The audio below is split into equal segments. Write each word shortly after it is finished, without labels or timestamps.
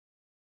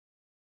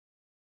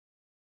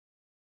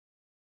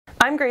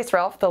I'm Grace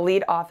Relf, the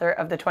lead author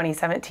of the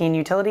 2017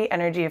 Utility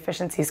Energy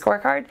Efficiency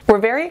Scorecard. We're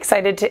very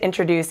excited to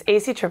introduce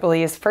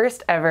ACEEE's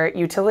first ever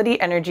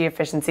Utility Energy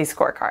Efficiency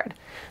Scorecard.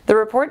 The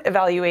report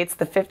evaluates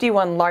the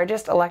 51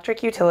 largest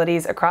electric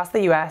utilities across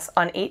the U.S.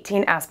 on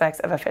 18 aspects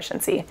of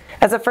efficiency.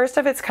 As a first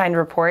of its kind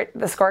report,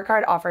 the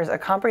scorecard offers a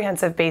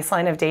comprehensive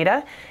baseline of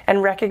data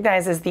and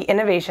recognizes the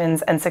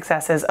innovations and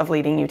successes of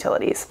leading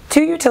utilities.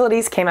 Two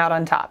utilities came out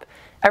on top.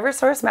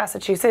 Eversource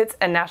Massachusetts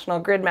and National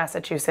Grid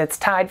Massachusetts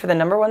tied for the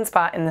 #1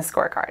 spot in the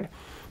scorecard.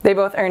 They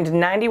both earned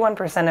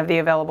 91% of the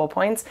available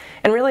points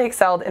and really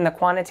excelled in the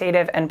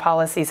quantitative and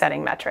policy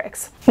setting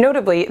metrics.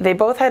 Notably, they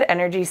both had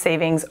energy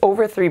savings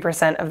over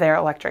 3% of their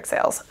electric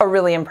sales, a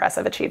really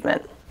impressive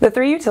achievement. The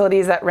three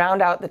utilities that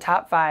round out the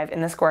top 5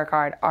 in the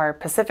scorecard are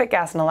Pacific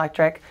Gas and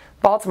Electric,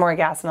 Baltimore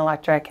Gas and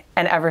Electric,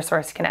 and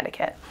Eversource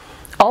Connecticut.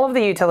 All of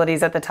the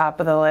utilities at the top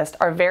of the list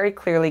are very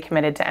clearly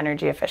committed to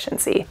energy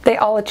efficiency. They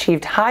all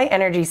achieved high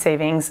energy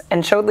savings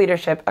and showed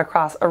leadership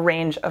across a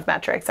range of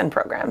metrics and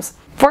programs.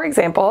 For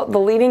example, the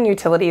leading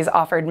utilities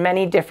offered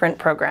many different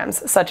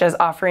programs, such as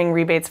offering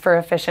rebates for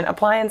efficient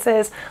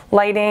appliances,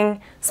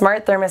 lighting,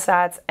 smart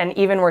thermostats, and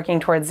even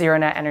working towards zero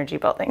net energy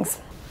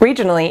buildings.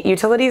 Regionally,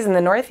 utilities in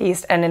the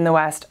Northeast and in the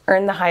West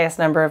earn the highest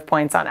number of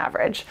points on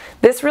average.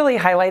 This really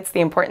highlights the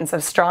importance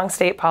of strong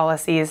state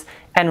policies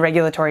and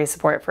regulatory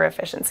support for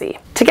efficiency.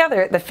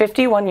 Together, the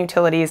 51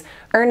 utilities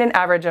earn an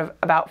average of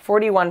about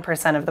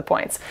 41% of the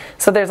points,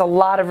 so there's a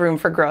lot of room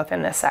for growth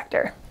in this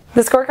sector.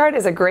 The scorecard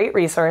is a great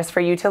resource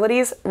for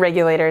utilities,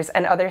 regulators,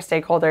 and other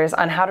stakeholders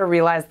on how to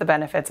realize the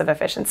benefits of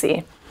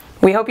efficiency.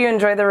 We hope you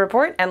enjoy the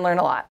report and learn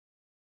a lot.